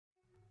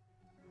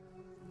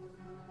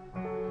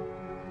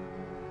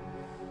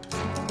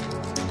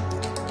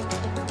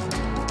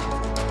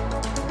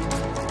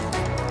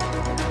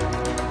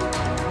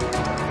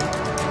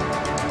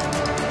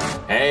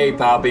Hey,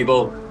 power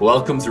people.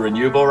 Welcome to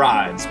Renewable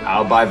Rides,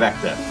 powered by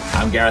VECKTA.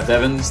 I'm Gareth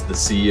Evans, the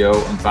CEO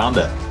and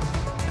founder.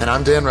 And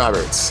I'm Dan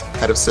Roberts,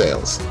 head of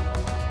sales.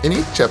 In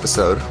each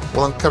episode,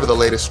 we'll uncover the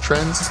latest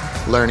trends,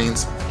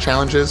 learnings,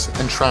 challenges,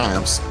 and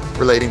triumphs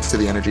relating to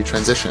the energy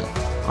transition,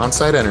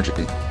 on-site energy,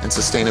 and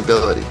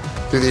sustainability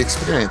through the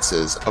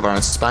experiences of our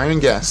inspiring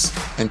guests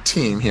and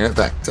team here at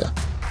VECKTA.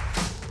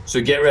 So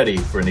get ready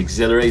for an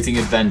exhilarating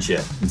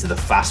adventure into the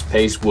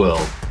fast-paced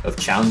world of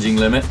challenging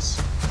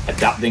limits,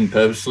 adapting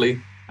purposefully,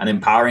 and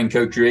empowering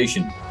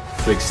co-creation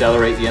to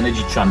accelerate the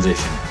energy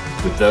transition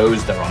with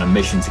those that are on a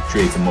mission to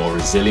create a more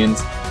resilient,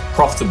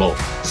 profitable,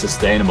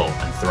 sustainable,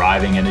 and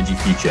thriving energy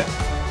future.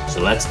 So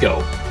let's go.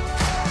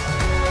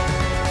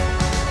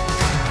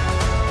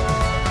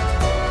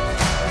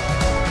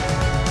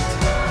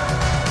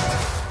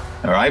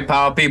 All right,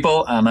 power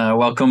people, and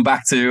welcome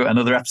back to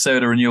another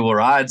episode of Renewable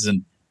Rides.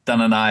 And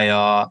Dan and I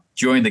are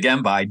joined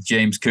again by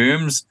James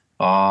Coombes,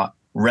 our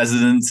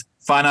resident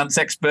finance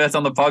expert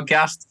on the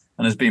podcast,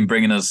 and has been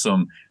bringing us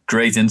some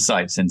great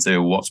insights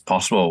into what's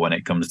possible when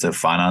it comes to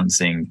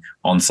financing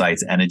on-site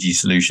energy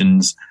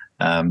solutions.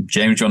 James,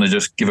 do you want to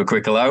just give a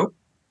quick hello?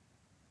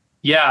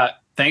 Yeah,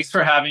 thanks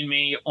for having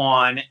me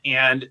on.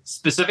 And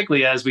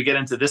specifically, as we get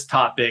into this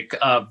topic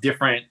of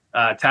different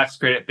tax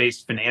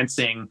credit-based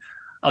financing,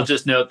 I'll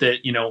just note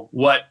that,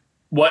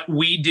 what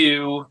we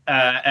do,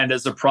 and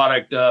as a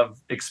product of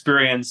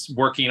experience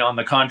working on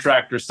the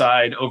contractor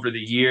side over the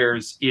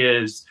years,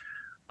 is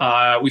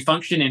we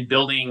function in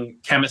building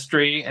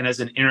chemistry and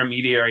as an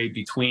intermediary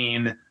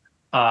between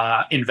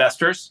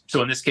investors.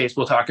 So in this case,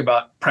 we'll talk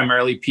about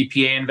primarily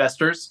PPA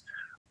investors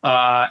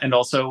and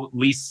also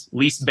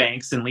lease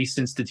banks and lease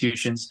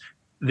institutions.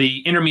 The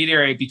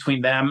intermediary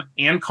between them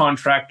and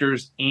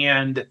contractors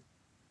and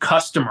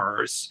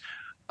customers.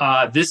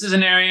 This is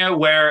an area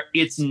where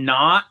it's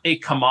not a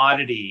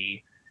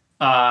commodity.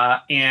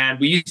 And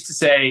we used to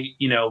say,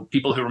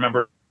 people who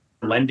remember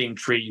Lending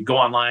Tree, you go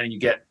online and you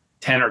get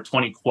 10 or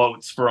 20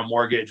 quotes for a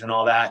mortgage and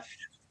all that.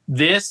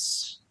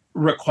 This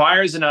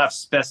requires enough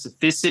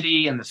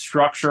specificity in the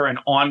structure and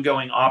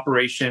ongoing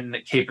operation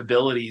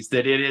capabilities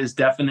that it is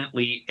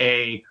definitely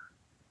a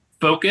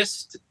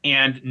focused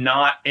and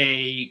not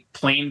a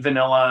plain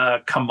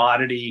vanilla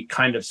commodity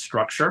kind of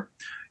structure.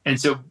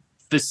 And so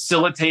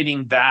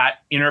facilitating that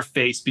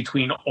interface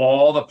between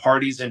all the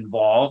parties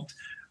involved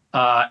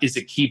is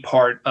a key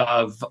part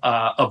of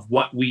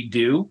what we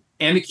do.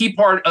 And a key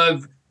part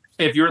of,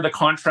 if you're the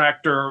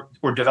contractor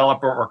or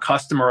developer or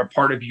customer, a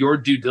part of your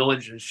due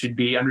diligence should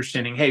be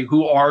understanding, hey,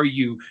 who are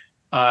you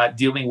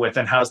dealing with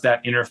and how's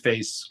that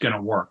interface going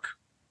to work?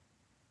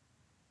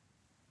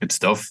 Good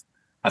stuff.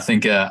 I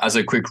think as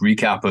a quick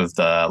recap of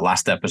the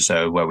last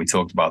episode where we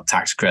talked about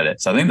tax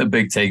credits, I think the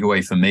big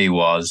takeaway for me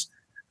was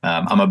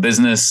I'm a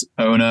business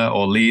owner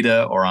or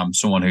leader, or I'm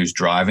someone who's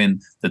driving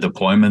the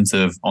deployment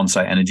of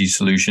on-site energy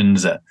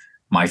solutions at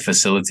my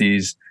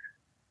facilities.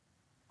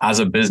 As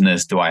a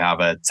business, do I have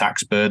a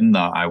tax burden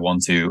that I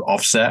want to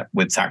offset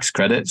with tax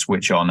credits,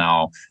 which are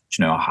now,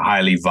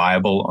 highly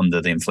viable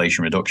under the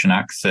Inflation Reduction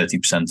Act,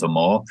 30% or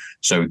more?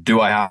 So do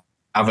I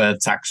have a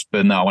tax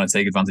burden that I want to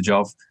take advantage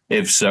of?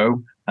 If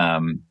so,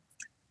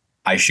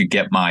 I should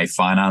get my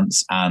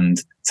finance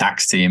and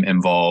tax team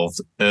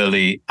involved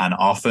early and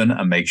often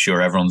and make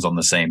sure everyone's on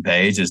the same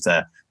page as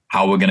to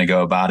how we're going to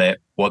go about it,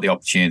 what the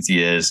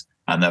opportunity is,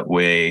 and that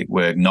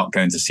we're not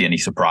going to see any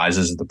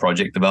surprises as the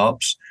project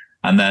develops.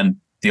 And then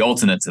the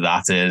alternate to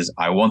that is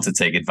I want to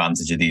take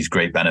advantage of these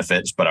great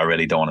benefits, but I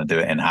really don't want to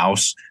do it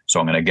in-house. So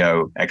I'm going to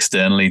go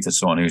externally to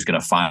someone who's going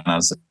to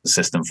finance the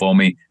system for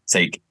me,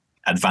 take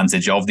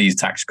advantage of these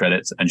tax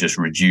credits and just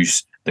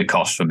reduce the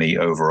cost for me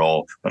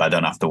overall. But I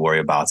don't have to worry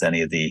about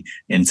any of the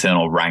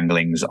internal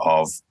wranglings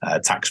of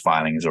tax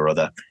filings or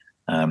other.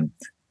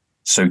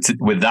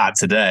 With that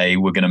today,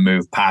 we're going to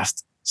move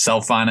past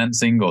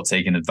self-financing or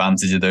taking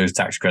advantage of those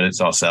tax credits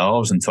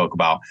ourselves and talk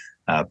about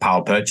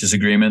power purchase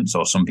agreements,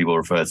 or some people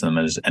refer to them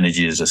as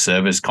energy as a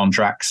service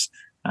contracts.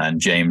 And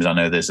James, I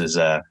know this is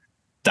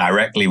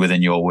directly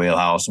within your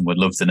wheelhouse and would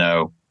love to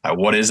know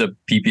what is a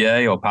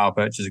PPA or power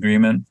purchase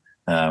agreement?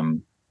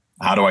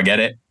 How do I get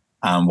it?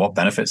 And what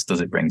benefits does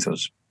it bring to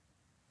us?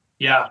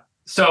 Yeah.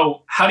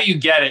 So how do you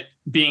get it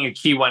being a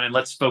key one? And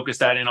let's focus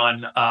that in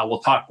on, we'll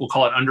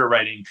call it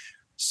underwriting.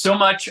 So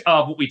much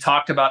of what we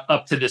talked about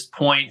up to this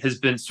point has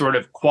been sort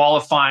of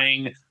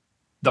qualifying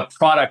the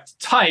product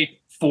type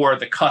for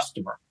the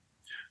customer.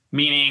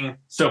 Meaning,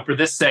 so for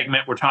this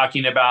segment, we're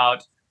talking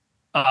about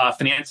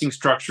financing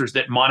structures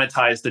that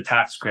monetize the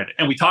tax credit.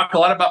 And we talk a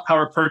lot about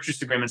power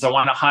purchase agreements. I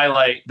want to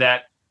highlight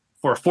that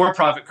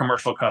for-profit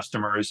commercial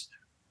customers,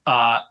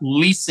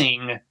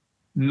 leasing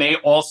may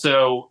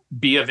also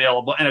be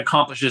available and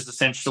accomplishes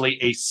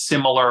essentially a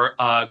similar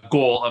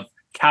goal of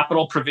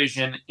capital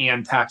provision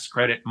and tax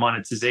credit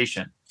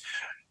monetization.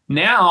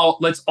 Now,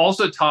 let's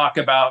also talk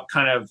about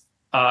kind of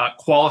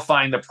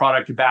qualifying the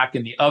product back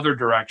in the other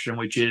direction,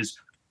 which is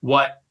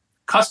what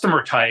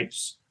customer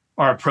types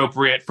are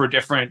appropriate for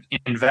different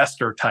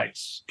investor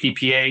types,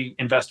 PPA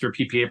investor,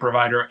 PPA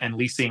provider, and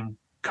leasing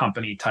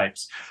company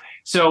types.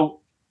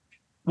 So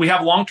we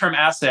have long-term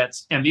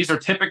assets, and these are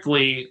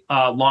typically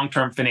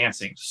long-term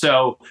financing.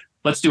 So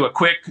let's do a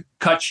quick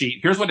cut sheet.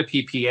 Here's what a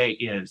PPA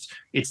is.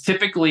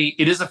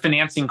 It is a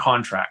financing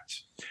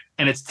contract,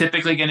 and it's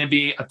typically going to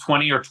be a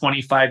 20 or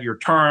 25-year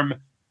term.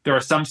 There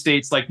are some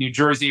states like New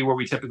Jersey where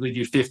we typically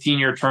do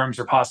 15-year terms,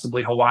 or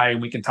possibly Hawaii,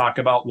 and we can talk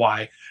about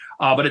why.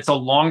 But it's a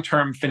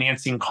long-term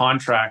financing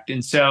contract.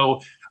 And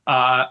so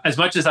as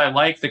much as I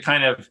like the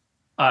kind of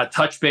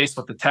touch base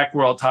with the tech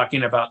world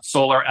talking about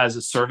solar as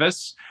a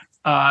service,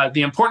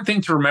 the important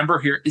thing to remember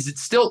here is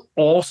it's still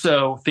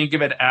also, think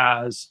of it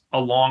as a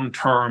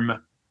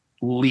long-term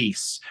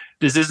lease.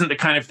 This isn't the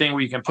kind of thing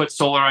where you can put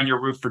solar on your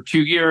roof for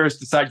 2 years,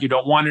 decide you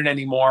don't want it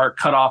anymore,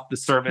 cut off the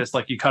service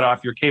like you cut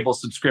off your cable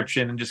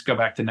subscription and just go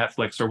back to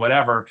Netflix or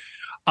whatever.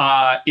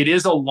 It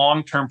is a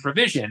long-term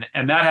provision,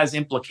 and that has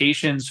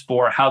implications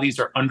for how these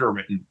are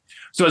underwritten.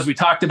 So as we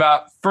talked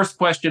about, first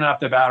question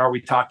off the bat, are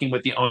we talking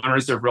with the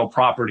owners of real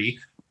property?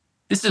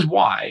 This is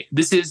why.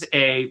 This is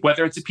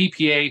whether it's a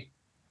PPA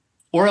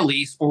or a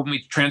lease, or when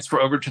we transfer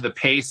over to the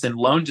PACE and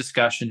loan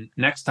discussion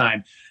next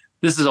time,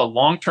 this is a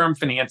long-term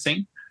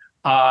financing,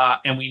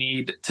 and we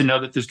need to know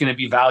that there's going to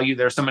be value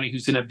there, somebody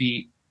who's going to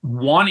be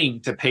wanting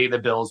to pay the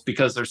bills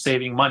because they're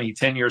saving money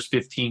 10 years,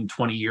 15,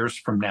 20 years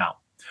from now.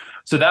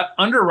 So that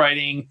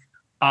underwriting,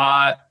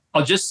 I'll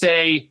just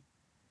say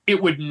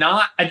it would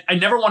not, I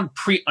never want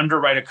to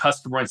pre-underwrite a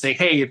customer and say,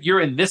 hey, if you're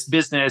in this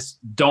business,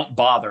 don't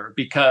bother,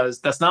 because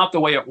that's not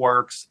the way it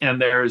works. And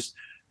there's,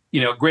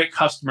 great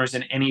customers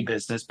in any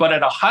business. But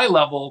at a high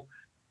level,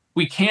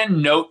 we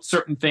can note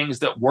certain things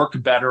that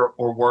work better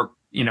or work,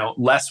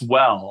 less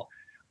well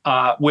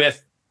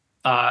with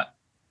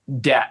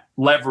debt,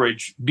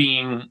 leverage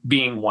being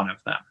one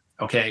of them.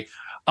 Okay.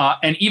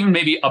 And even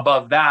maybe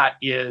above that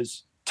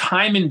is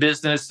time in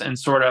business and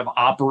sort of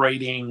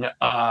operating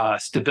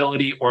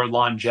stability or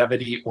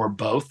longevity or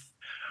both.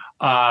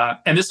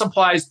 And this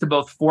applies to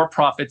both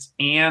for-profits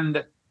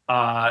and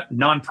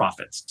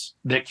nonprofits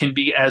that can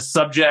be as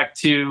subject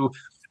to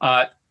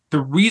the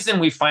reason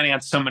we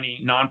finance so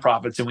many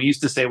nonprofits. And we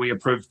used to say we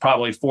approved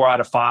probably 4 out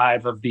of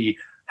 5 of the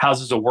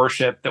houses of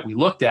worship that we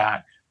looked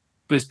at,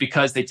 was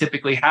because they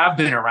typically have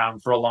been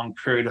around for a long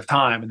period of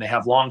time and they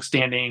have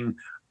longstanding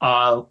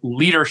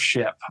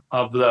leadership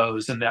of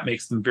those, and that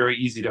makes them very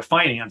easy to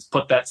finance.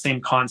 Put that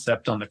same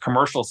concept on the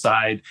commercial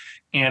side,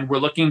 and we're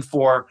looking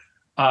for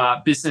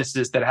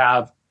businesses that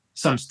have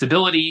some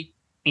stability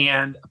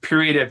and a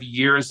period of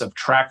years of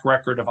track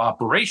record of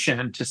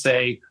operation to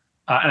say,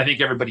 and I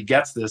think everybody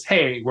gets this,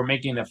 hey, we're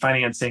making a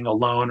financing, a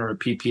loan or a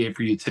PPA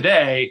for you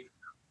today.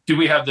 Do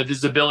we have the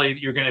visibility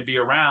that you're going to be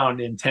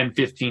around in 10,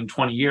 15,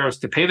 20 years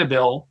to pay the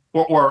bill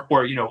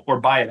or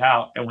buy it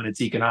out, and when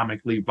it's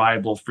economically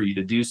viable for you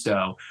to do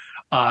so?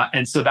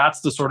 And so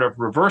that's the sort of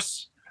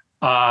reverse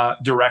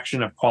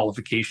direction of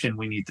qualification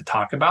we need to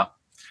talk about.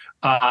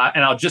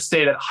 And I'll just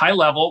say that high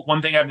level,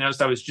 one thing I've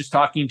noticed, I was just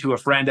talking to a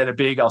friend at a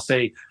big, I'll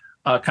say,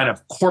 kind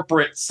of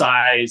corporate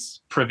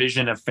size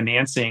provision of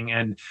financing.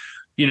 And,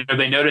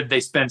 they noted they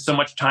spend so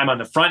much time on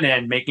the front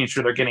end making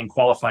sure they're getting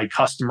qualified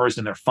customers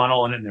in their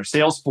funnel and in their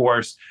sales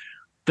force,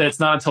 that it's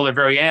not until the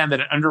very end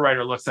that an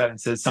underwriter looks at it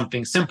and says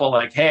something simple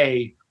like,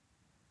 hey,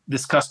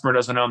 this customer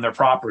doesn't own their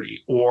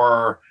property,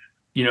 or,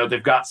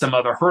 they've got some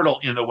other hurdle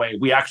in the way.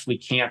 We actually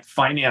can't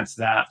finance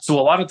that. So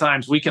a lot of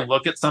times we can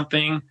look at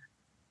something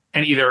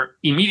and either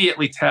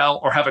immediately tell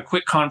or have a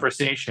quick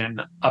conversation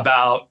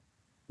about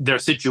their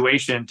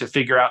situation to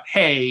figure out,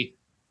 hey,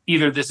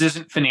 either this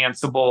isn't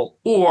financeable,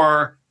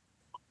 or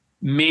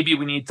maybe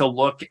we need to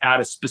look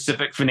at a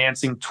specific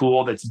financing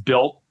tool that's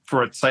built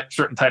for a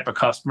certain type of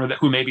customer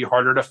who may be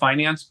harder to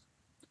finance.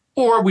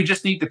 Or we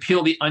just need to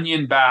peel the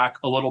onion back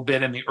a little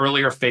bit in the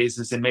earlier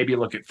phases and maybe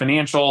look at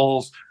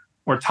financials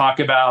or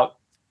talk about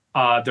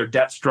their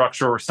debt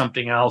structure or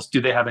something else. Do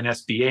they have an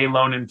SBA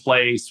loan in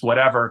place,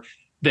 whatever,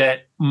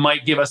 that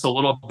might give us a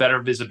little better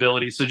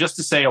visibility. So just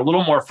to say, a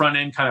little more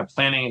front-end kind of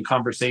planning and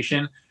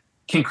conversation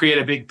can create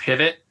a big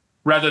pivot,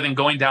 rather than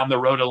going down the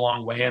road a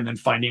long way and then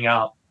finding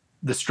out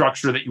the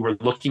structure that you were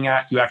looking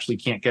at you actually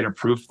can't get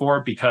approved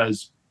for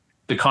because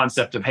the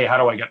concept of, hey, how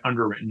do I get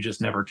underwritten,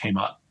 just never came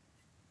up.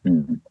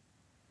 Mm-hmm.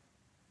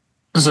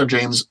 So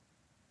James,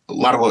 a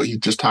lot of what you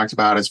just talked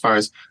about as far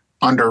as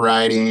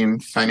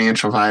underwriting,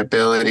 financial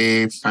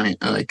viability,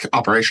 like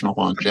operational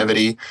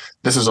longevity,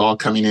 this is all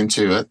coming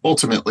into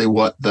ultimately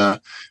what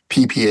the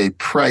PPA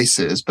price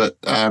is. But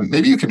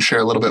maybe you can share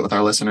a little bit with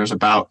our listeners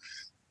about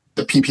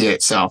the PPA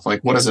itself.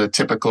 Like, what is a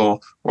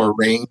typical or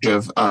range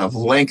of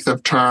length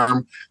of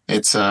term?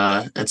 It's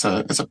a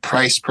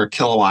price per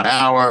kilowatt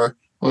hour.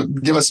 Well,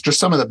 give us just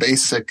some of the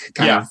basic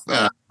kind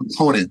of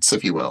components,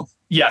 if you will.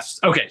 Yes.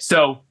 Okay.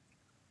 So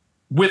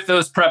with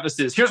those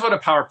prefaces, here's what a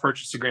power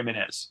purchase agreement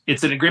is.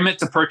 It's an agreement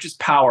to purchase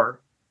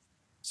power.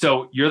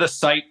 So you're the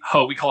site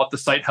host. We call it the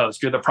site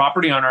host. You're the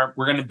property owner.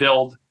 We're going to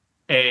build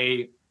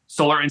a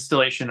solar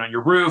installation on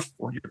your roof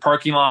or your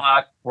parking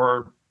lot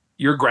or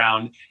your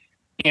ground.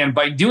 And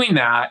by doing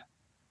that,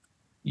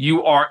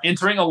 you are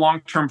entering a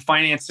long-term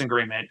financing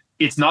agreement.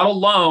 It's not a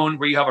loan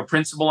where you have a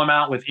principal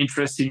amount with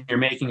interest and you're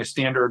making a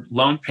standard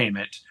loan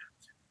payment.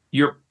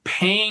 you're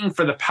paying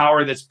for the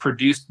power that's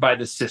produced by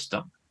the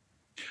system.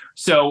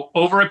 So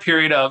over a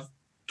period of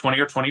 20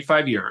 or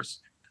 25 years,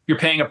 you're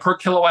paying a per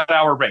kilowatt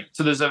hour rate.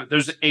 So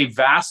there's a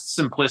vast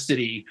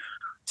simplicity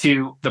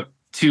to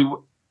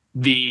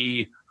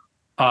the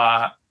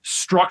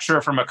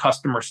structure from a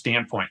customer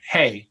standpoint.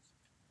 Hey,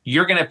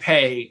 you're going to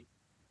pay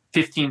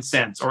 15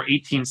 cents or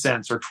 18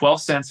 cents or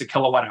 12 cents a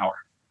kilowatt hour.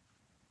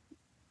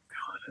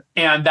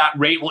 And that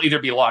rate will either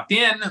be locked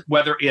in,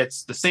 whether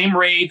it's the same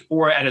rate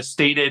or at a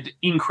stated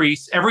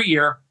increase every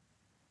year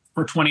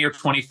for 20 or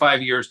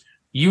 25 years.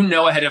 You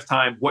know ahead of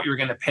time what you're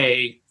going to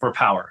pay for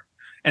power.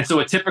 And so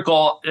a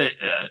typical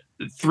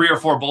 3 or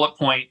 4 bullet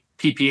point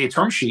PPA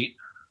term sheet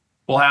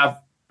will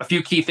have a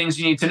few key things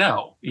you need to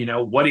know. You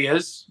know, what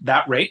is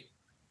that rate?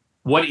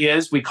 What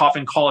is, we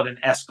often call it an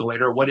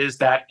escalator. What is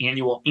that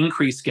annual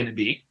increase going to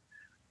be?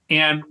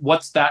 And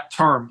what's that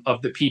term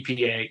of the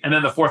PPA? And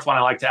then the fourth one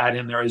I like to add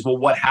in there is, well,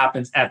 what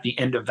happens at the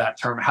end of that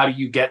term? How do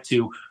you get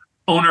to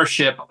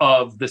ownership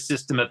of the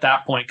system at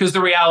that point? Because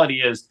the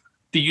reality is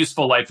the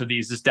useful life of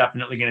these is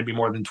definitely going to be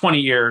more than 20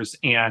 years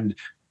and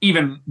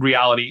even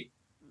reality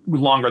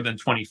longer than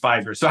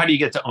 25 years. So how do you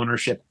get to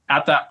ownership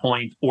at that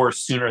point or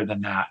sooner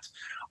than that?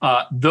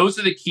 Those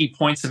are the key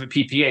points of a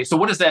PPA. So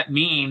what does that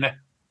mean,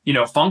 you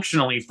know,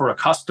 functionally for a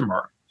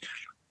customer?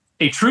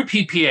 A true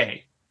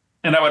PPA,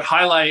 and I would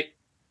highlight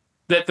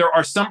that there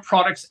are some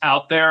products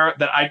out there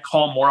that I'd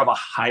call more of a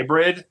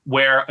hybrid,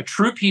 where a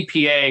true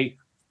PPA,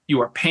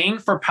 you are paying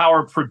for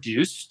power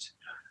produced.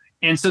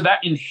 And so that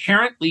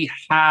inherently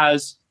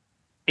has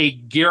a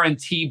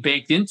guarantee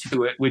baked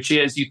into it, which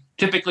is, you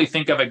typically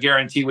think of a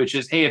guarantee, which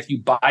is, hey, if you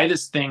buy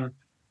this thing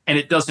and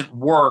it doesn't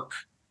work,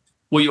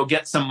 well, you'll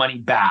get some money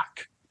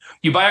back.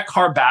 You buy a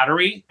car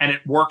battery and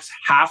it works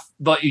half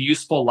the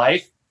useful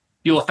life,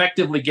 you'll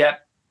effectively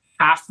get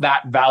half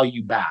that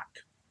value back.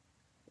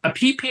 A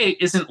PPA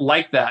isn't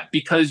like that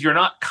because you're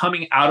not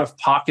coming out of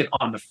pocket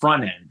on the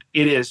front end.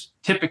 It is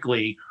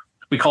typically,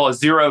 we call a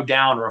zero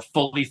down or a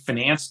fully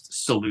financed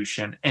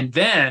solution. And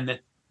then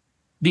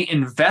the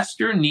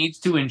investor needs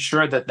to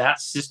ensure that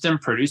that system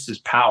produces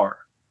power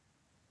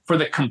for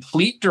the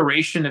complete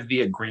duration of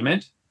the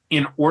agreement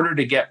in order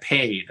to get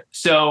paid.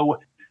 So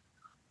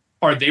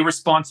are they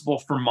responsible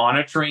for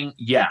monitoring?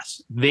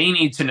 Yes. They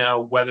need to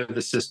know whether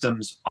the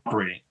system's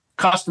operating.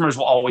 Customers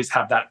will always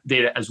have that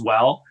data as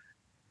well.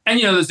 And,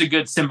 you know, there's a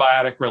good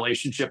symbiotic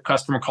relationship.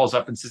 Customer calls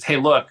up and says, hey,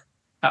 look,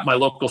 at my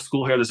local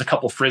school here, there's a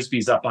couple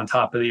Frisbees up on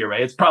top of the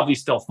array. It's probably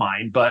still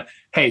fine, but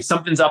hey,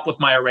 something's up with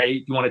my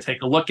array. You want to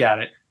take a look at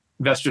it?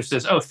 Investor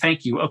says, oh,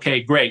 thank you.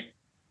 Okay, great.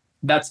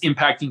 That's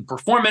impacting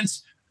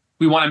performance.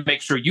 We want to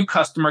make sure you,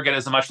 customer, get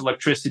as much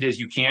electricity as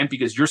you can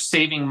because you're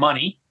saving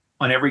money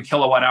on every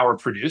kilowatt hour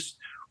produced.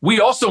 We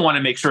also want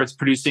to make sure it's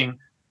producing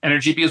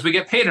energy because we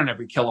get paid on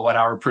every kilowatt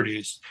hour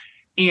produced.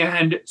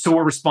 And so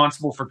we're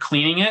responsible for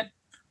cleaning it.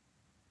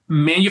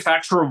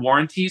 Manufacturer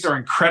warranties are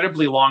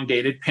incredibly long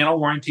dated. Panel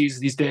warranties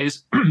these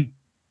days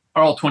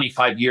are all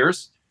 25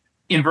 years.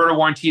 Inverter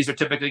warranties are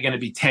typically going to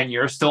be 10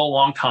 years, still a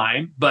long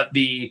time, but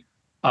the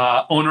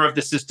owner of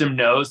the system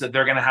knows that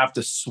they're going to have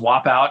to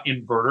swap out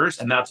inverters,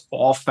 and that's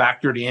all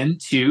factored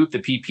into the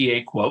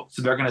PPA quote.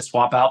 So they're going to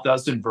swap out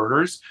those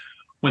inverters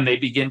when they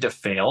begin to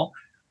fail.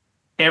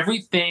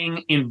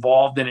 Everything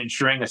involved in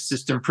ensuring a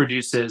system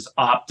produces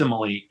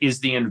optimally is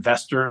the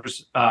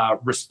investor's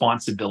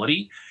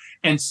responsibility.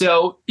 And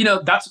so, you know,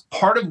 that's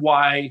part of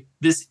why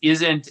this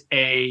isn't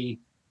a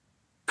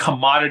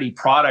commodity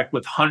product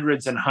with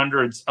hundreds and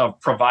hundreds of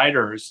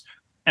providers.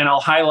 And I'll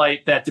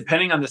highlight that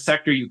depending on the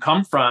sector you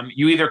come from,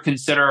 you either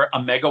consider a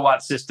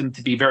megawatt system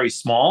to be very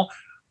small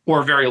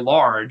or very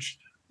large.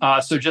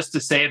 So just to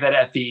say that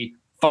at the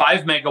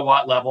 5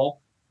 megawatt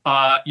level,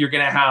 you're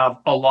going to have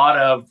a lot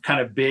of kind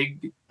of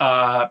big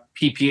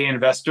PPA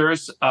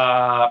investors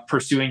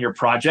pursuing your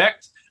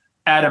project.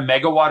 At a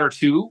megawatt or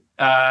two,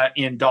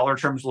 in dollar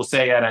terms, we'll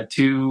say at a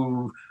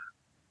 $2,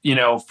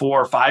 $4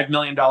 or $5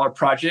 million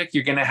project,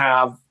 you're going to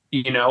have,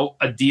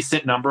 a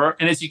decent number.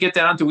 And as you get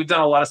down to, we've done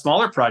a lot of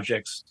smaller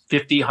projects,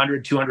 50,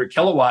 100, 200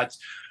 kilowatts,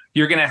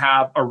 you're going to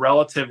have a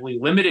relatively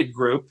limited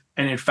group.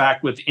 And in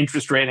fact, with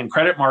interest rate and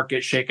credit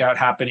market shakeout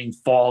happening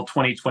fall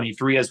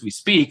 2023 as we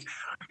speak,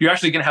 you're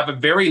actually going to have a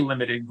very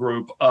limited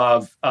group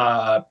of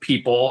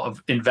people,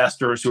 of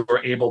investors who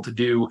are able to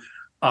do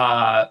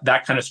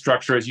that kind of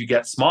structure as you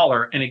get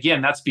smaller. And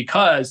again, that's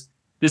because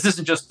this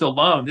isn't just a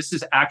loan. This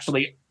is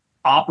actually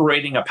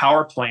operating a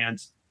power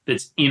plant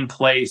that's in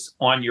place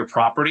on your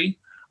property.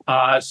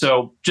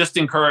 So just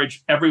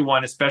encourage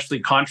everyone, especially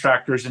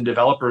contractors and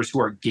developers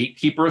who are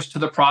gatekeepers to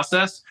the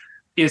process,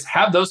 is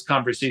have those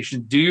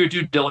conversations. Do your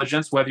due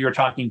diligence, whether you're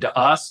talking to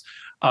us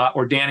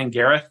or Dan and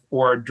Gareth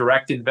or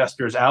direct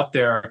investors out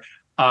there,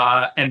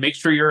 and make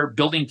sure you're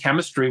building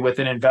chemistry with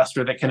an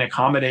investor that can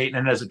accommodate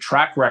and has a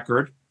track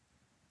record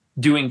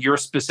doing your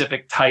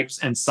specific types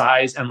and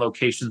size and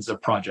locations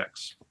of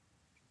projects.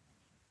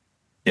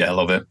 Yeah, I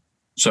love it.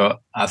 So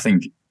I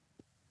think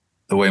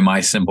the way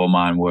my simple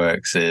mind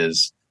works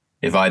is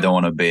if I don't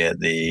want to be at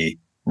the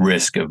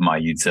risk of my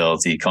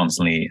utility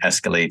constantly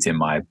escalating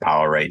my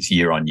power rates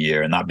year on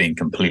year, and that being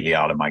completely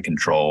out of my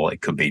control.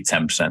 It could be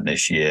 10%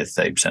 this year,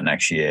 30%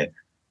 next year.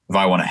 If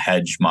I want to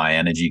hedge my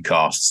energy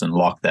costs and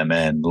lock them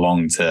in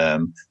long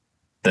term,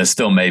 there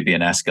still may be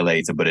an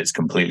escalator, but it's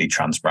completely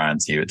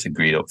transparent to you. It's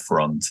agreed up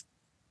front.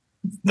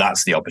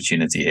 That's the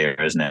opportunity here,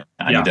 isn't it?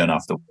 And you don't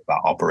have to worry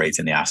about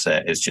operating the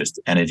asset. It's just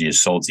energy is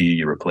sold to you.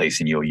 You're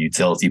replacing your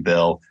utility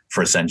bill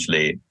for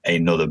essentially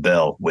another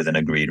bill with an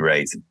agreed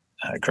rate.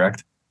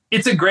 Correct?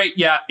 It's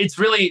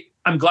really,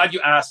 I'm glad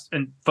you asked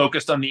and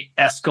focused on the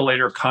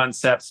escalator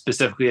concept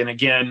specifically. And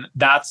again,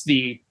 that's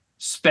the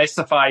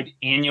specified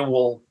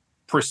annual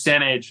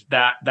percentage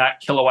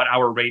that kilowatt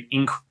hour rate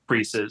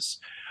increases.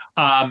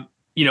 I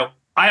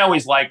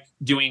always like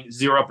doing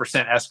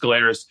 0%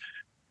 escalators.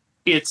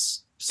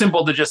 It's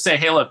simple to just say,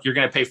 hey, look, you're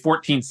going to pay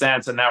 14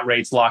 cents and that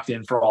rate's locked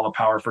in for all the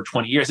power for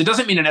 20 years. It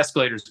doesn't mean an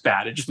escalator is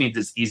bad. It just means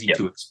it's easy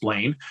to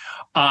explain.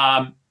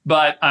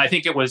 But I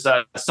think it was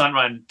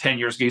Sunrun 10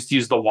 years ago used to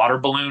use the water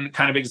balloon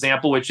kind of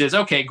example, which is,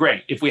 okay,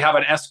 great. If we have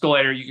an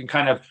escalator, you can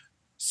kind of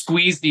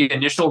squeeze the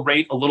initial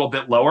rate a little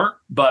bit lower,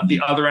 but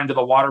the other end of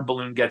the water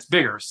balloon gets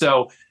bigger.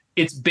 So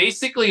it's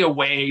basically a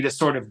way to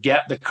sort of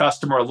get the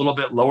customer a little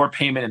bit lower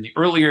payment in the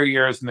earlier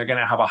years, and they're going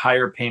to have a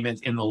higher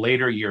payment in the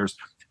later years.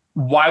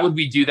 Why would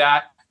we do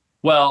that?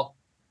 Well,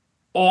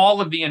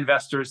 all of the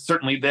investors,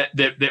 certainly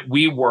that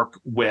we work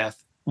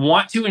with,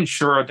 want to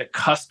ensure the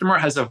customer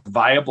has a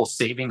viable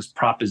savings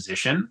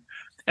proposition.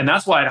 And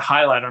that's why I'd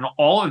highlight on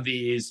all of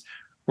these,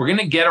 we're going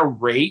to get a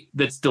rate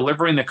that's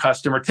delivering the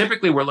customer.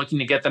 Typically, we're looking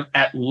to get them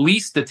at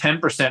least a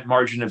 10%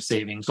 margin of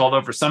savings.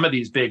 Although for some of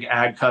these big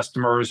ag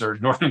customers or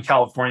Northern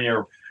California,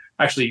 or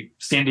actually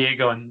San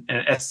Diego and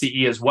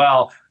SCE as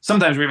well,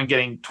 sometimes we're even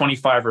getting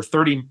 25 or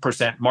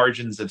 30%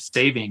 margins of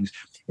savings.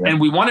 And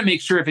we want to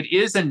make sure if it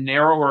is a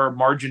narrower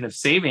margin of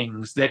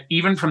savings, that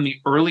even from the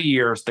early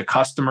years, the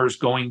customer is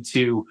going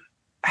to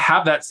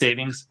have that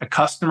savings. A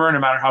customer, no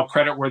matter how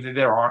creditworthy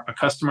they are, a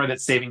customer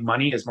that's saving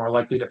money is more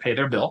likely to pay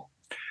their bill.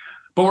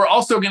 But we're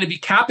also going to be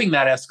capping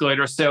that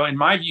escalator. So in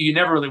my view, you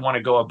never really want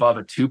to go above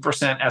a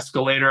 2%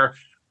 escalator.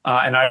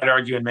 And I'd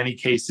argue in many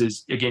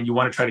cases, again, you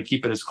want to try to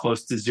keep it as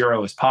close to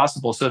zero as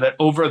possible so that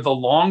over the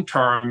long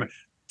term,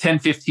 10,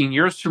 15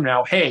 years from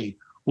now, hey,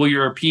 will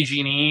your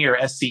PG&E or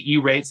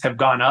SCE rates have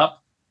gone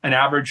up an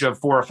average of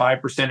 4 or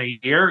 5% a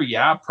year?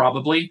 Yeah,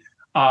 probably.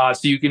 So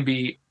you can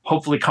be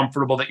hopefully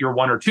comfortable that your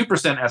 1 or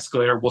 2%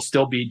 escalator will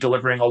still be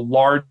delivering a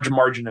large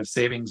margin of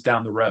savings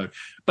down the road.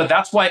 But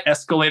that's why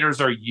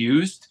escalators are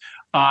used.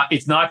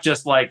 It's not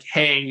just like,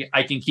 hey,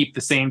 I can keep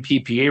the same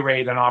PPA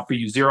rate and offer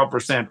you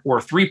 0% or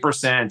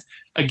 3%.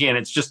 Again,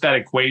 it's just that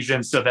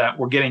equation so that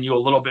we're getting you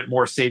a little bit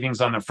more savings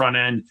on the front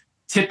end,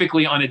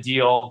 typically on a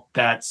deal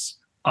that's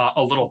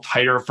a little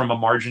tighter from a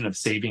margin of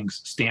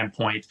savings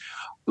standpoint.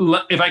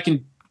 If I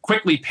can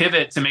quickly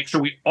pivot to make sure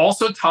we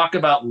also talk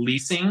about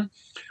leasing.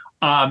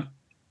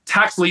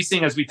 Tax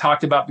leasing, as we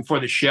talked about before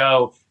the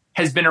show,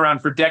 has been around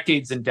for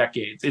decades and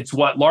decades. It's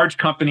what large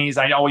companies,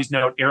 I always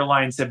note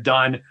airlines have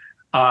done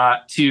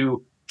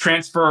to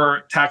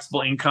transfer taxable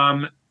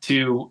income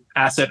to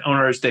asset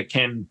owners that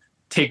can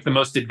take the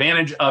most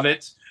advantage of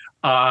it.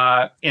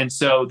 And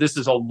so this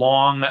is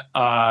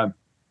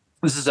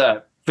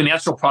a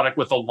financial product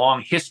with a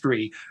long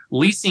history.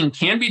 Leasing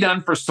can be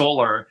done for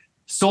solar.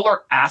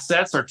 Solar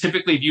assets are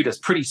typically viewed as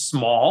pretty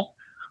small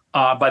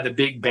by the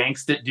big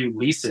banks that do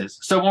leases.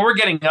 So when we're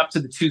getting up to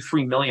the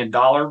 $2-3 million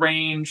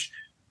range,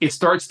 it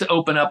starts to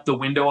open up the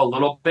window a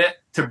little bit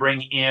to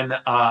bring in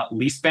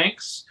lease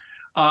banks.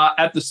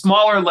 At the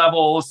smaller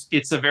levels,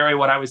 it's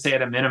what I would say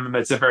at a minimum,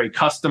 it's a very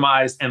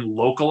customized and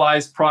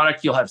localized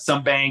product. You'll have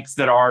some banks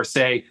that are,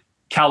 say,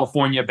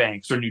 California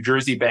banks or New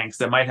Jersey banks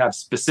that might have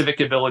specific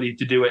ability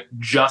to do it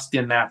just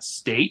in that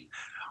state.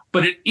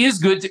 But it is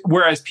good,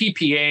 whereas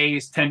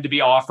PPAs tend to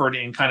be offered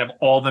in kind of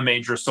all the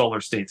major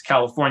solar states,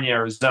 California,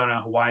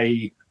 Arizona,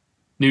 Hawaii,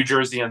 New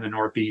Jersey, and the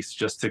Northeast,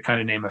 just to kind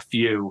of name a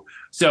few.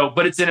 So,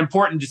 but it's an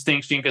important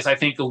distinction because I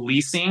think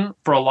leasing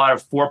for a lot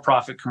of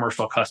for-profit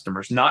commercial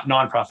customers, not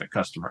nonprofit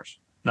customers,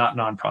 not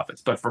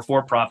nonprofits, but for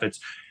for-profits,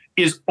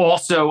 is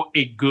also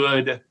a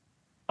good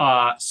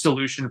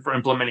solution for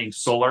implementing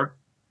solar.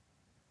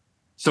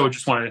 So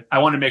I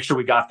want to make sure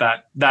we got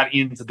that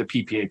into the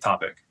PPA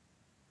topic.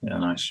 Yeah,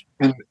 nice.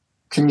 And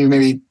can you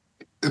maybe,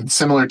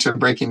 similar to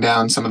breaking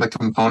down some of the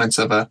components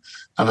of a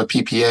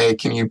PPA,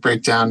 can you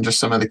break down just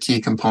some of the key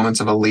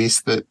components of a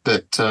lease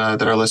that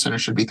our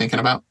listeners should be thinking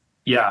about?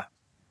 Yeah.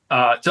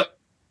 To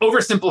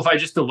oversimplify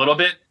just a little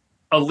bit,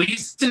 a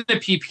lease and a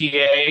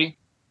PPA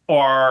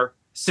are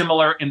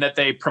similar in that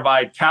they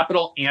provide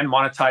capital and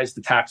monetize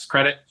the tax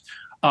credit.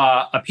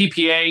 A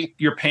PPA,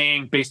 you're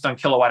paying based on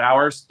kilowatt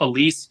hours. A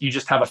lease, you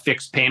just have a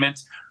fixed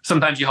payment.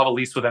 Sometimes you have a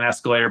lease with an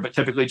escalator, but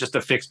typically just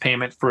a fixed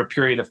payment for a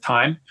period of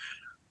time.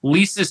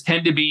 Leases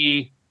tend to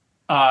be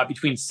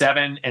between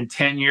 7 and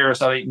 10 years,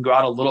 so they can go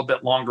out a little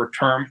bit longer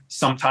term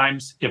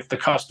sometimes if the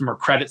customer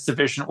credit's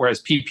sufficient, whereas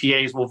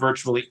PPAs will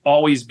virtually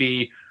always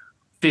be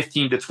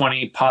 15 to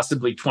 20,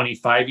 possibly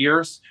 25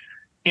 years.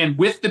 And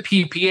with the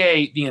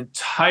PPA, the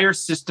entire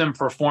system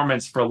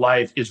performance for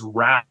life is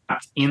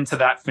wrapped into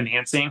that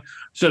financing.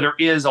 So there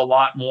is a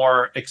lot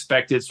more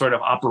expected sort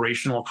of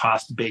operational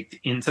cost baked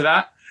into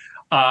that.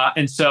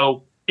 And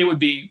so it would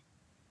be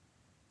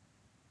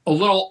a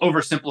little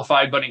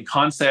oversimplified, but in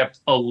concept,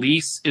 a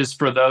lease is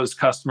for those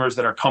customers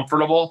that are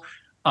comfortable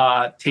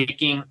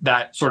taking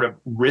that sort of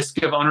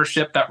risk of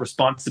ownership, that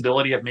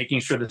responsibility of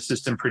making sure the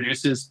system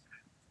produces.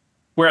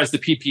 Whereas the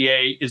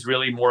PPA is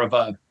really more of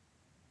a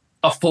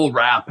full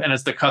wrap. And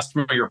as the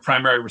customer, your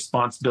primary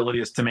responsibility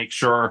is to make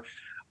sure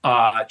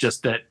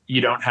just that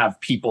you don't have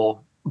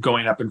people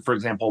going up and, for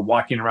example,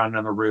 walking around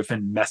on the roof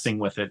and messing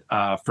with it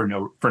for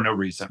no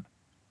reason.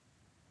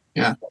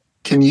 Yeah.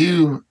 Can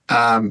you,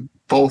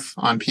 both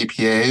on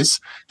PPAs,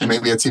 and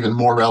maybe it's even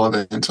more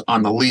relevant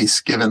on the lease,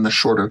 given the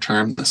shorter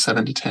term, the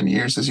 7 to 10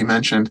 years, as you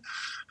mentioned,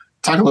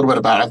 talk a little bit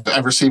about,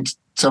 I've received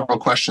several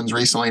questions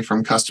recently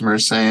from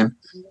customers saying,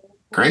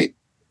 great,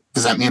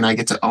 does that mean I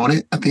get to own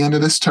it at the end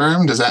of this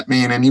term? Does that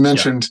mean, and you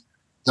mentioned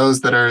those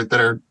that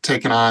are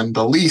taking on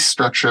the lease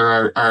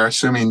structure are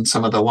assuming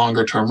some of the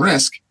longer term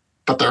risk,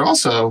 but they're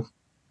also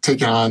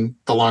taking on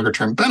the longer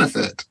term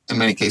benefit in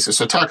many cases.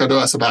 So talk to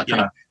us about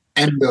kind of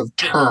end of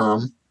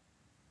term.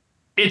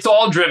 It's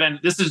all driven.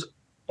 This is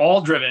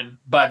all driven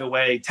by the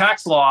way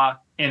tax law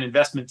and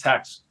investment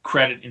tax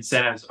credit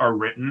incentives are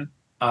written.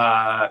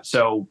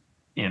 So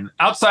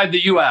outside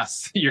the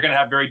US, you're going to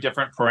have very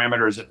different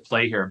parameters at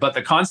play here. But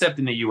the concept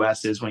in the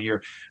US is when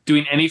you're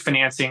doing any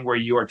financing where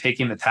you are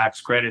taking the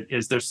tax credit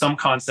is there's some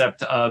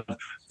concept of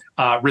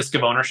risk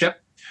of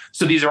ownership.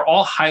 So these are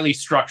all highly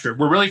structured.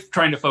 We're really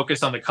trying to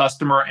focus on the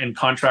customer and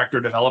contractor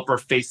developer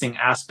facing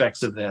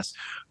aspects of this.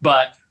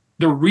 But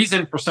the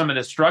reason for some of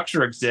this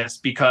structure exists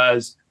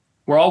because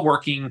we're all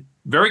working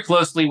very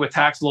closely with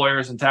tax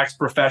lawyers and tax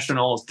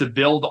professionals to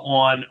build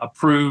on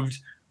approved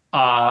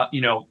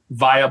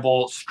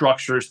viable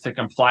structures to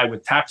comply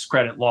with tax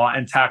credit law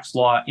and tax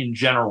law in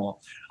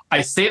general.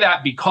 I say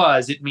that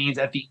because it means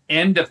at the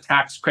end of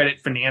tax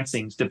credit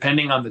financings,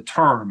 depending on the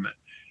term,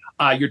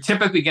 you're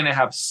typically going to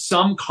have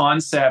some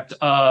concept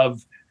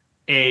of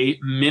a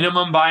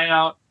minimum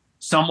buyout.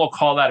 Some will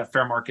call that a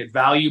fair market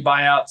value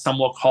buyout. Some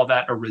will call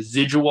that a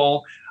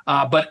residual.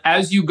 But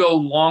as you go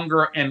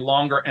longer and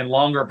longer and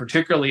longer,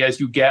 particularly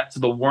as you get to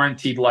the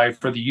warranted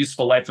life or the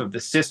useful life of the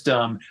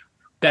system,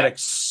 that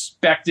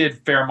expected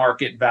fair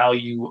market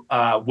value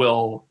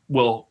will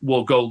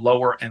go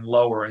lower and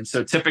lower. And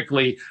so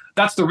typically,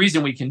 that's the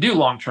reason we can do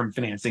long-term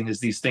financing is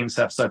these things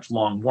have such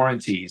long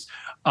warranties.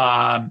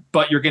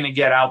 But you're going to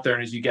get out there,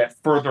 and as you get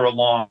further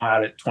along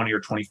out at 20 or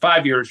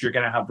 25 years, you're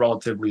going to have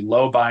relatively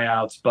low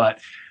buyouts. But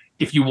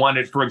if you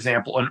wanted, for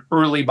example, an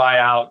early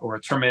buyout or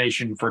a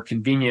termination for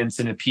convenience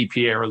in a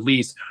PPA or a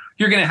lease,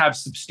 you're going to have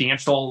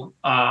substantial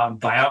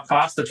buyout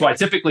costs. That's why I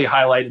typically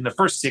highlight in the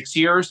first 6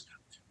 years,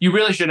 you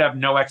really should have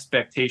no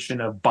expectation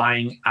of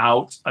buying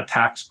out a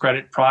tax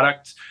credit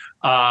product.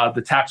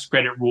 The tax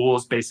credit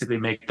rules basically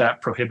make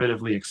that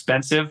prohibitively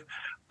expensive.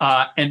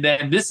 And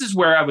then this is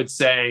where I would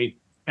say,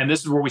 and this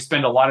is where we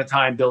spend a lot of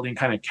time building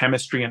kind of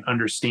chemistry and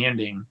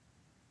understanding.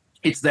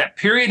 It's that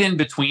period in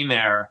between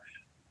there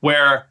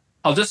where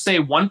I'll just say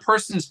one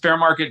person's fair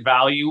market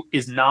value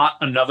is not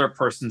another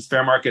person's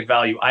fair market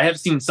value. I have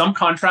seen some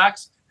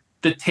contracts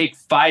that take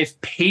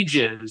 5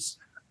 pages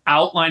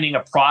outlining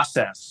a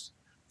process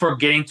for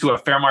getting to a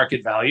fair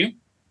market value.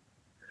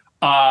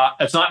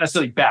 It's not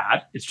necessarily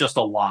bad. It's just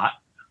a lot.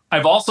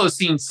 I've also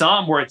seen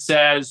some where it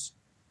says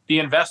the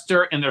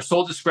investor in their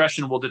sole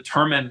discretion will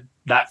determine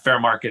that fair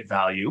market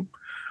value.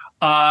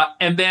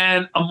 And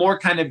then a more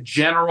kind of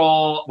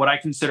general, what I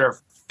consider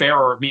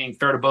fair, meaning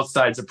fair to both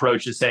sides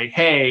approach is say,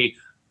 hey,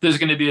 there's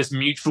going to be this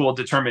mutual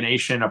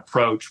determination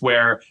approach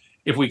where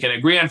if we can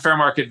agree on fair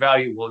market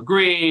value, we'll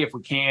agree. If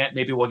we can't,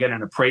 maybe we'll get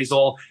an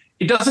appraisal.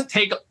 It doesn't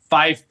take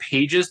 5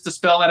 pages to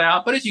spell that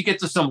out, but as you get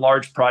to some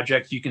large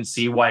projects, you can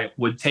see why it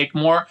would take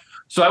more.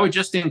 So I would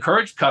just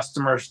encourage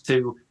customers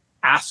to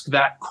ask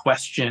that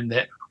question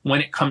that when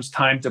it comes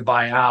time to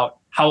buy out,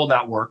 how will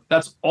that work?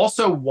 That's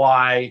also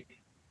why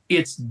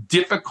it's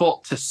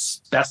difficult to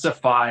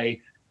specify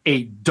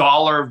a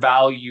dollar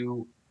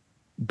value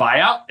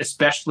buyout,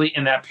 especially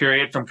in that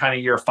period from kind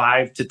of year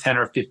 5 to 10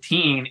 or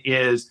 15,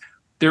 is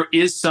there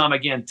is some,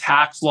 again,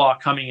 tax law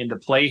coming into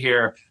play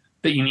here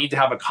that you need to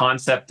have a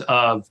concept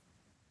of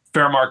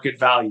fair market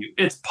value.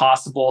 It's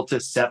possible to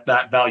set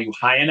that value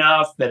high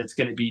enough that it's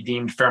going to be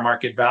deemed fair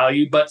market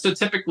value. But so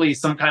typically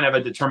some kind of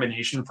a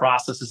determination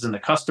process is in the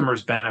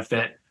customer's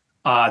benefit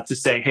to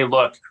say, hey,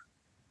 look,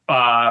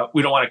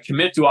 we don't want to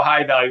commit to a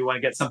high value. We want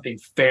to get something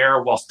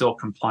fair while still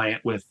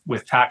compliant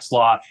with tax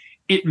law.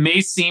 It may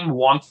seem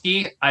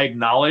wonky, I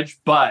acknowledge,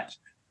 but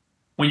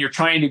when you're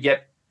trying to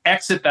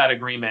exit that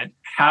agreement,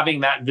 having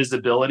that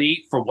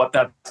visibility for what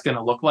that's going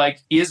to look like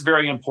is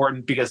very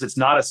important because it's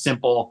not a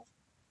simple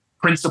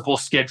principal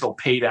schedule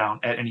pay down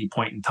at any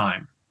point in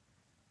time.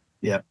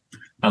 Yeah.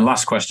 And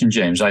last question,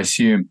 James. I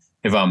assume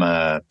if I'm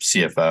a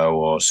CFO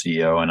or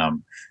CEO and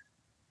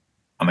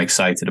I'm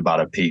excited about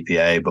a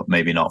PPA, but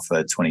maybe not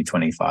for 20,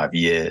 25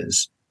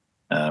 years,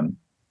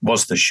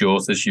 what's the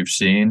shortest you've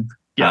seen?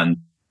 Yeah. And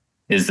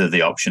is there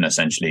the option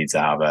essentially to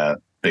have a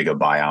bigger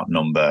buyout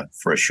number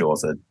for a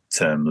shorter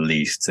term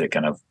lease to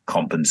kind of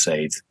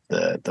compensate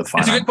the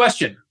finance? It's a good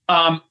question.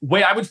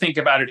 Way I would think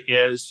about it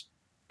is,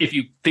 if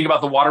you think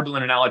about the water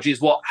balloon analogy, is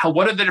what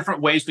are the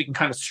different ways we can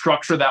kind of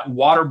structure that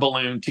water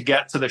balloon to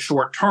get to the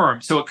short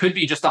term? So it could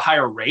be just a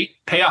higher rate,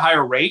 pay a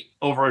higher rate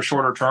over a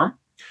shorter term.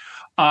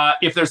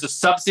 If there's a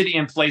subsidy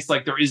in place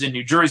like there is in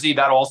New Jersey,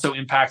 that also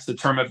impacts the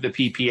term of the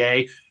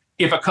PPA.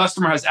 If a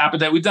customer has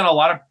appetite, we've done a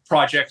lot of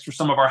projects for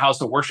some of our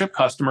house of worship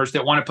customers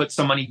that want to put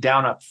some money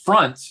down up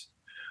front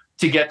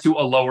to get to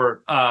a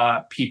lower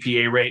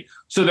PPA rate.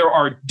 So there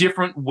are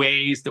different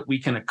ways that we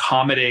can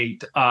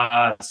accommodate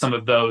some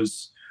of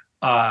those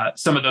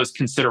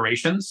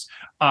considerations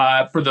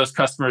for those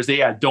customers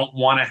that don't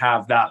want to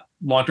have that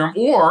long term,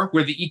 or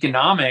where the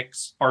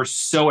economics are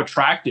so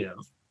attractive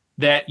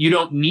that you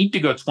don't need to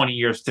go 20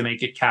 years to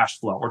make it cash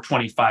flow, or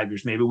 25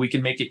 years. Maybe we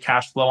can make it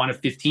cash flow on a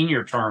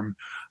 15-year term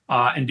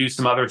and do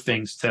some other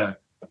things to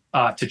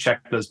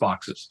check those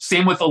boxes.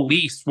 Same with a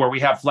lease, where we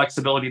have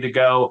flexibility to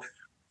go.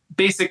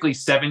 Basically,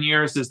 7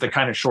 years is the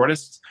kind of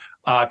shortest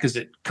because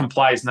it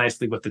complies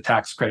nicely with the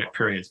tax credit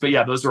periods. But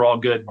yeah, those are all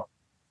good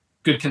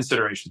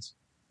considerations.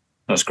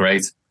 That's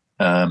great.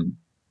 I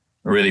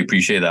really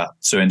appreciate that.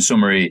 So in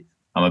summary,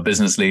 I'm a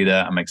business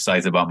leader. I'm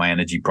excited about my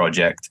energy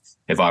project.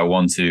 If I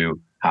want to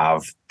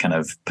have kind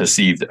of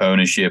perceived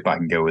ownership, I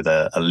can go with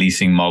a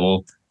leasing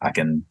model. I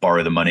can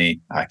borrow the money.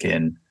 I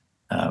can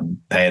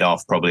pay it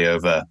off probably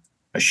over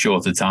a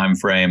shorter time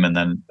frame and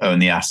then own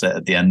the asset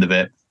at the end of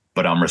it.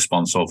 But I'm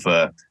responsible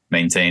for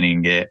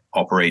maintaining it,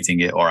 operating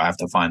it, or I have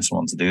to find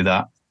someone to do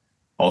that.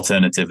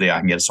 Alternatively, I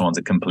can get someone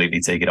to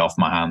completely take it off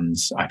my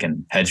hands. I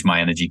can hedge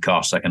my energy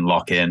costs. I can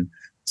lock in,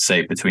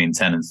 save between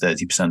 10 and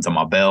 30% on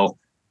my bill,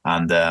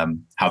 and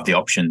have the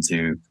option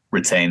to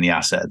retain the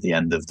asset at the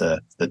end of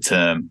the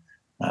term.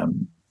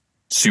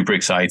 Super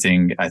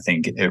exciting. I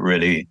think it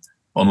really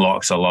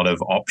unlocks a lot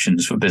of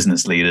options for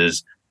business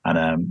leaders,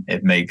 and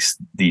it makes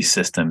these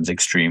systems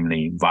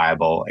extremely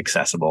viable,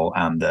 accessible,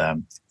 and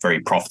very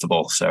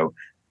profitable. So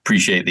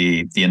appreciate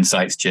the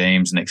insights,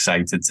 James, and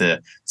excited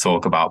to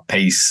talk about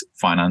PACE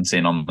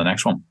financing on the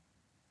next one.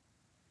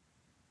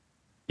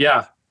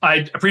 Yeah,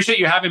 I appreciate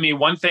you having me.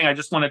 One thing I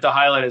just wanted to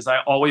highlight, is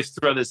I always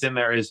throw this in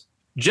there, is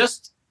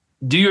just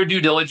do your due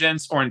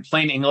diligence, or in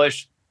plain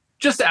English,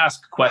 just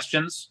ask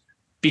questions,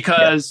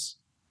 because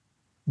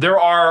there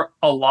are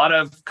a lot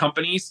of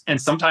companies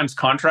and sometimes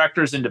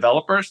contractors and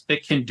developers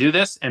that can do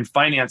this and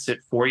finance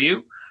it for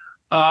you.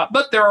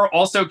 But there are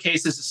also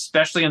cases,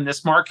 especially in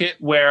this market,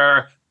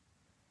 where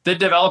the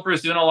developer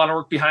is doing a lot of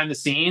work behind the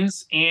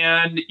scenes,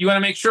 and you want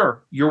to make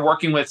sure you're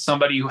working with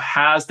somebody who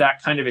has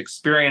that kind of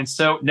experience.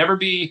 So never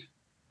be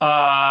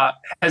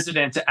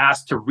hesitant to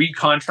ask to read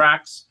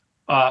contracts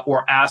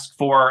or ask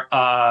for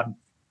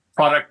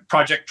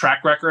project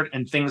track record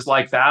and things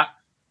like that.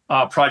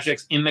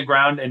 Projects in the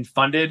ground and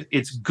funded.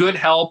 It's good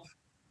help.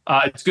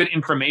 It's good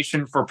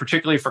information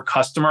particularly for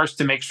customers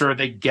to make sure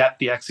they get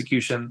the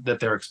execution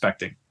that they're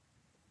expecting.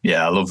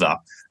 Yeah, I love that.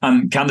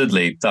 And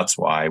candidly, that's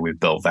why we've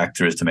built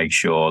VECKTA, is to make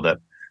sure that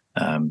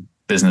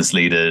business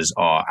leaders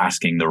are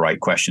asking the right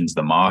questions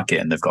to the market,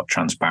 and they've got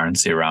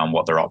transparency around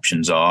what their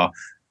options are,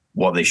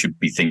 what they should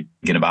be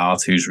thinking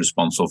about, who's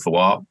responsible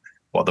for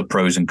what the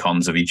pros and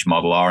cons of each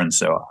model are. And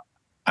so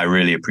I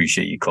really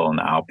appreciate you calling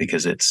that out,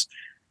 because it's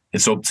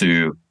up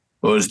to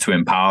us to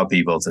empower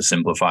people to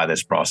simplify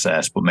this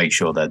process, but make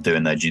sure they're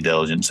doing their due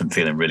diligence and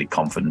feeling really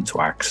confident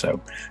to act.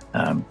 So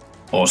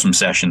awesome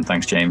session.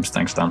 Thanks, James.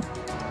 Thanks, Dan.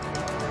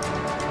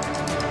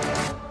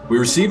 We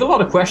received a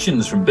lot of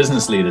questions from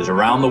business leaders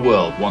around the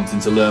world wanting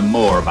to learn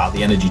more about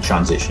the energy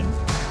transition,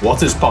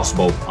 what is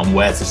possible, and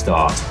where to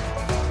start.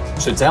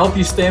 So to help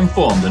you stay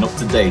informed and up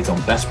to date on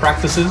best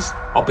practices,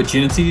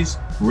 opportunities,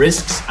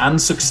 risks,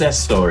 and success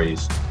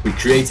stories, we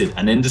created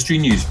an industry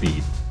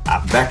newsfeed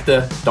at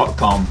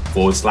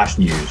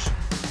VECKTA.com/news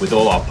with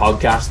all our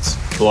podcasts,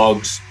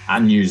 blogs,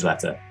 and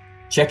newsletter.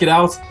 Check it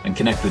out and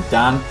connect with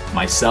Dan,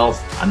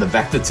 myself, and the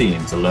VECKTA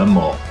team to learn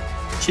more.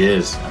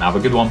 Cheers and have a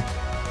good one.